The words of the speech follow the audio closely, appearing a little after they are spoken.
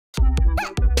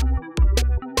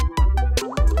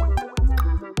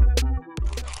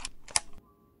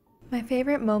My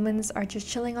favorite moments are just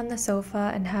chilling on the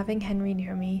sofa and having Henry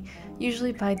near me,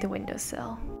 usually by the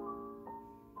windowsill.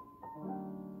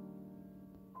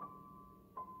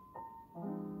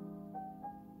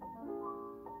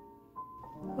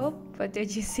 Oh, but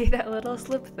did you see that little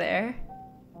slip there?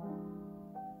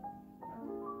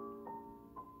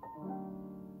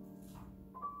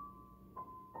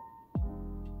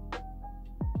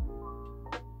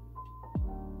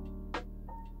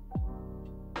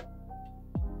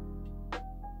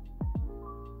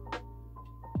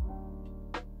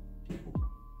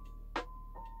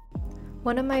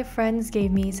 One of my friends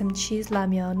gave me some cheese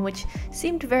ramyeon, which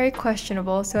seemed very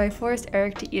questionable, so I forced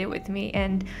Eric to eat it with me,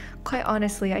 and quite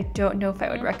honestly, I don't know if I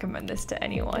would recommend this to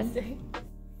anyone. I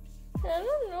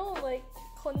don't know, like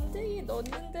건더기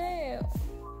넣었는데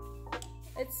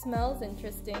it smells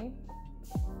interesting.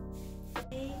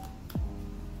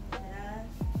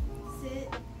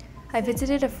 I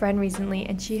visited a friend recently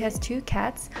and she has two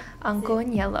cats, Anko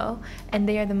and Llwh, and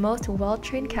they are the most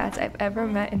well-trained cats I've ever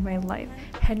met in my life.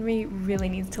 Henry really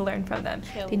needs to learn from them.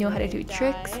 They know how to do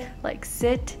tricks like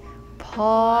sit,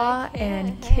 paw,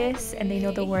 and kiss, and they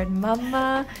know the word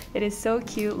mama. It is so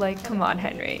cute. Like, come on,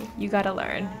 Henry, you gotta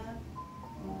learn.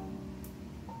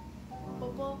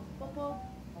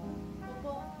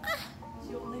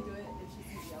 She'll only do it if she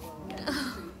sees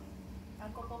Llwh.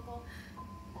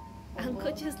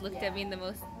 Uncle just looked at me in the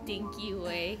most dinky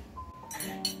way.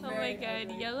 Oh my god,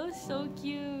 Llwh's so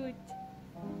cute.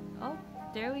 Oh,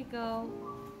 there we go.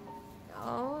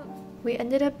 Oh. We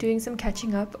ended up doing some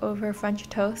catching up over French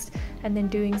toast and then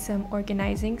doing some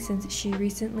organizing since she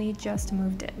recently just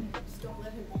moved in. Just don't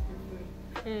let him eat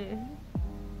your food.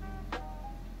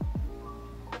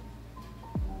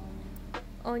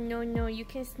 Oh no, you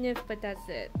can sniff, but that's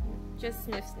it. Just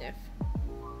sniff.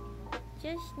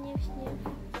 Just sniff.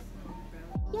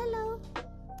 Llwh.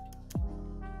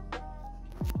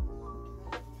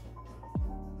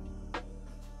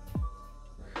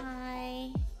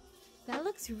 Hi. That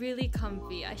looks really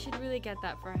comfy. I should really get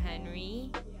that for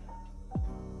Henry.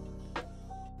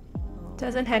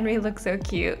 Doesn't Henry look so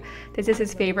cute? This is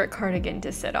his favorite cardigan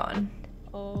to sit on.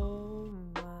 Oh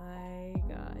my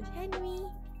gosh. Henry,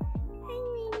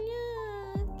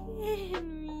 look.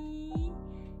 Henry,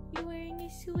 you wearing a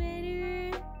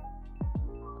sweater?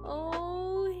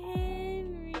 Oh,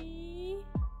 Henry.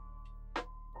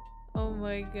 Oh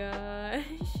my gosh.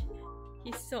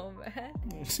 He's so mad.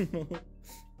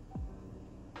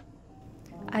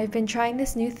 I've been trying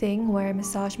this new thing where I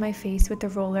massage my face with the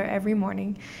roller every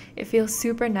morning. It feels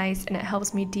super nice and it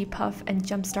helps me depuff and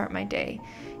jumpstart my day.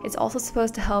 It's also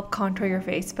supposed to help contour your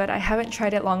face, but I haven't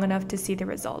tried it long enough to see the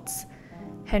results.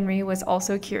 Henry was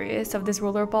also curious of this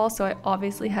roller ball, so I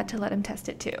obviously had to let him test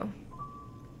it too.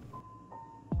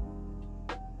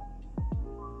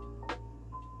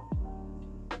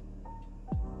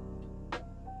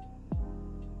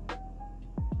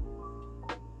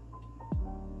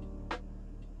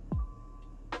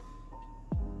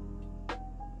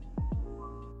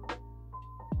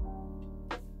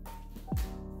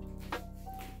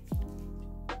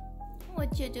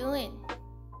 What you doing?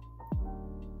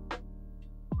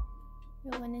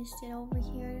 You wanna sit over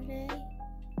here today?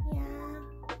 Yeah.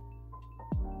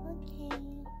 Okay.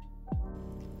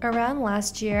 Around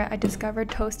last year, I discovered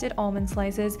toasted almond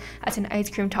slices as an ice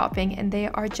cream topping, and they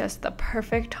are just the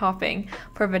perfect topping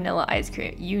for vanilla ice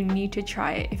cream. You need to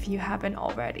try it if you haven't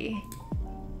already.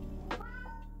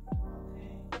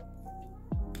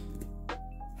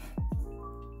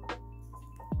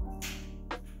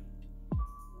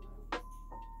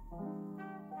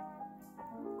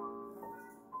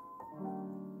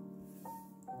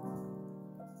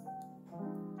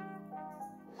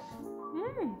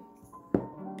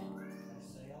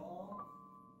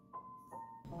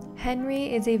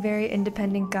 Henry is a very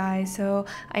independent guy, so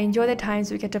I enjoy the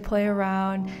times we get to play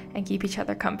around and keep each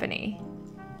other company.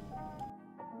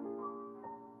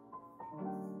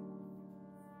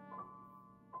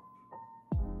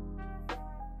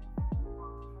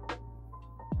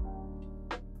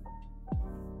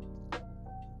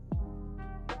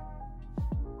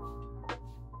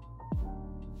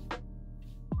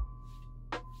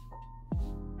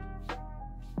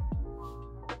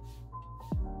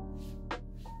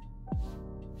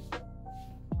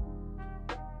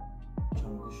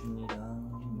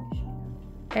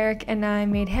 Eric and I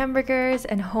made hamburgers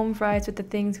and home fries with the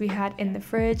things we had in the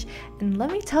fridge, and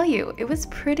let me tell you, it was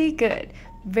pretty good.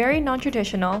 Very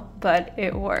non-traditional, but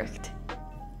it worked.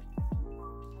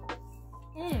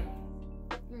 Good.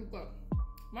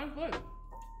 Mine's good.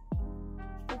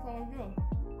 What's wrong with you?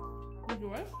 Did you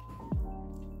rest?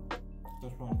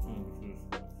 That's why I'm saying the food.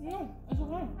 No, it's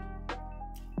okay.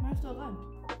 Mine's still good.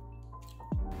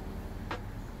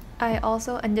 I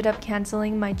also ended up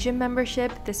canceling my gym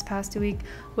membership this past week,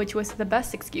 which was the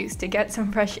best excuse to get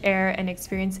some fresh air and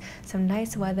experience some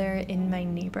nice weather in my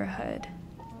neighborhood.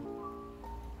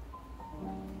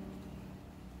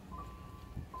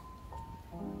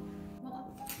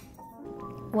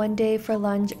 One day for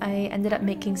lunch, I ended up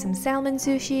making some salmon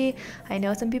sushi. I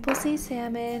know some people say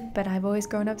salmon, but I've always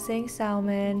grown up saying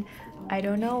salmon. I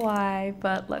don't know why,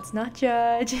 but let's not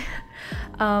judge.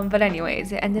 But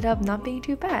anyways, it ended up not being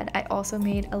too bad. I also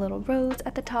made a little rose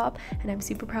at the top, and I'm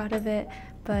super proud of it.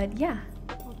 But yeah.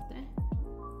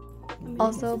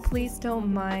 Also, please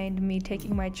don't mind me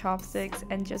taking my chopsticks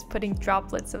and just putting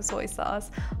droplets of soy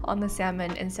sauce on the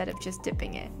salmon instead of just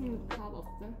dipping it.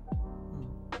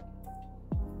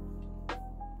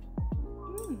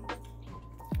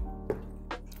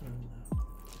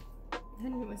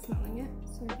 Henry was smelling it,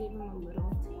 so I gave him a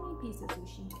little tiny piece of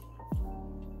sushi.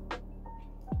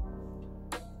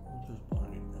 Just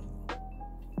bought it then.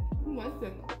 Who likes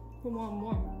it? Who want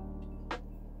more?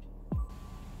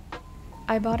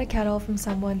 I bought a kettle from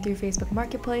someone through Facebook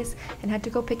Marketplace and had to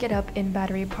go pick it up in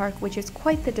Battery Park, which is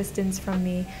quite the distance from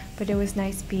me, but it was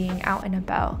nice being out and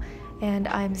about. And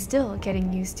I'm still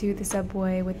getting used to the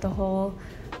subway with the whole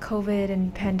COVID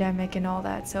and pandemic and all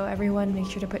that, so everyone make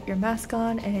sure to put your mask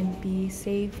on and be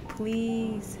safe,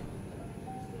 please.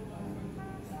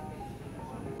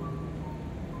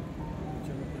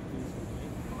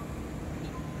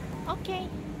 Okay.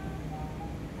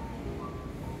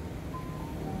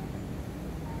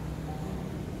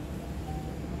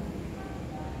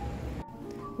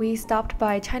 We stopped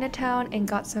by Chinatown and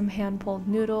got some hand-pulled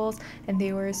noodles, and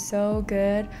they were so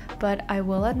good, but I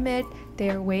will admit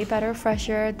they are way better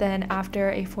fresher than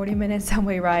after a 40-minute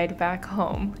subway ride back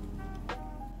home.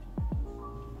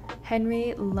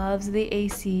 Henry loves the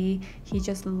AC. He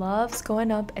just loves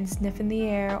going up and sniffing the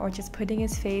air or just putting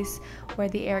his face where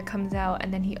the air comes out,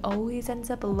 and then he always ends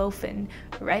up loafing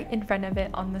right in front of it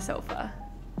on the sofa.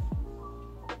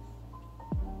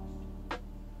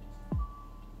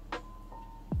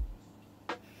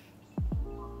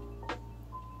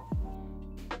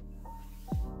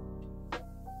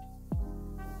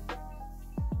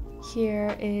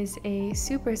 Here is a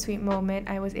super sweet moment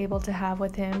I was able to have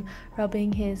with him,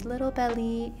 rubbing his little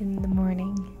belly in the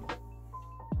morning.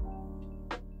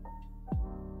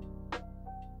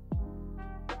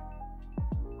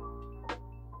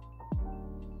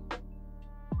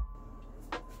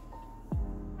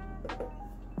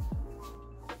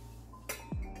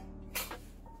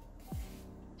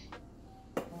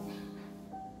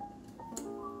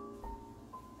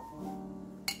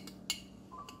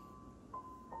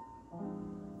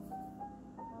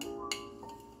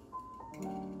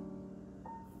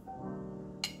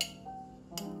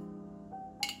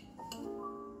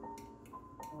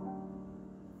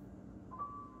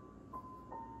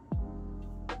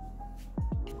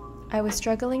 I was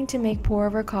struggling to make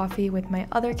pour-over coffee with my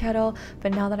other kettle,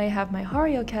 but now that I have my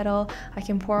Hario kettle, I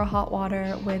can pour hot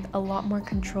water with a lot more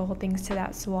control thanks to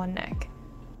that swan neck.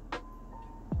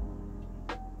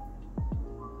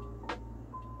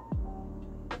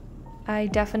 I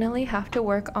definitely have to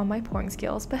work on my pouring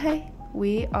skills, but hey,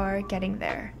 we are getting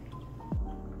there.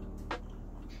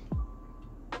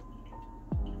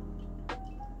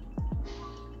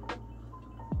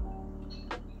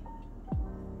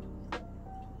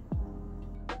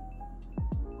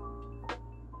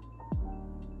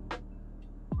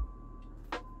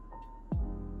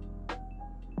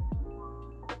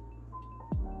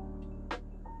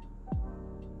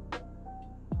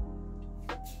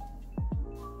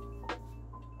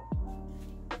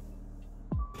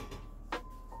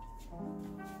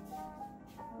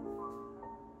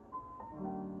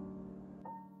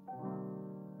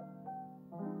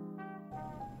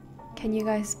 Can you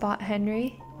guys spot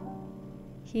Henry?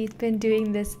 He's been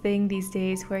doing this thing these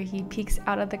days where he peeks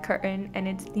out of the curtain and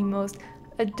it's the most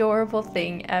adorable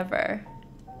thing ever.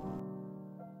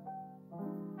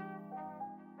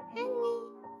 Henry.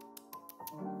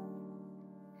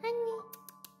 Henry.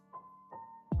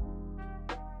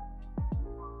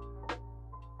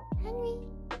 Henry.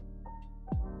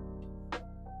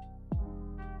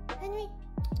 Henry.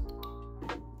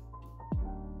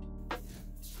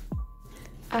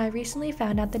 I recently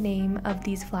found out the name of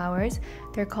these flowers.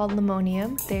 They're called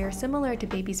limonium. They are similar to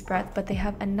baby's breath, but they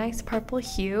have a nice purple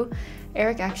hue.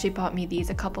 Eric actually bought me these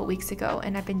a couple weeks ago,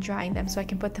 and I've been drying them so I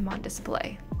can put them on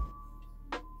display.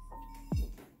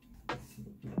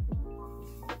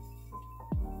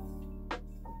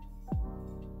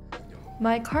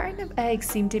 My carton of eggs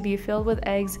seemed to be filled with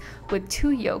eggs with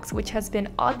 2 yolks, which has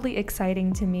been oddly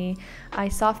exciting to me. I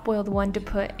soft-boiled one to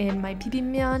put in my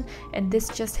bibimbap, and this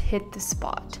just hit the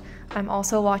spot. I'm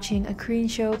also watching a Korean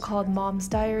show called Mom's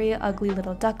Diary, Ugly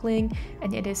Little Duckling,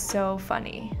 and it is so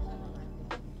funny.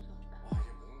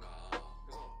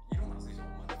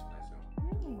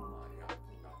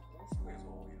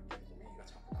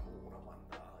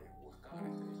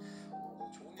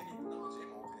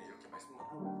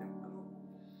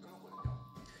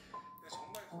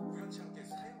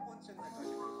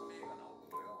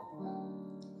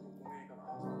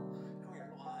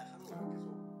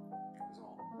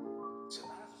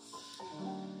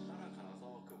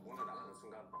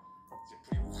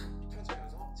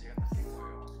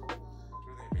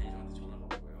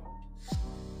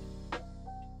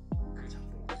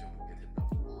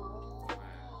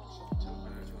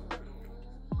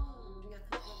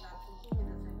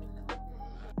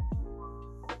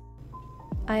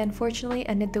 I unfortunately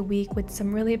ended the week with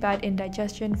some really bad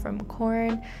indigestion from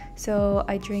corn, so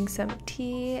I drank some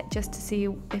tea just to see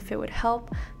if it would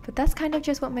help, but that's kind of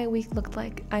just what my week looked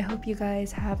like. I hope you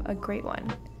guys have a great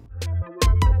one.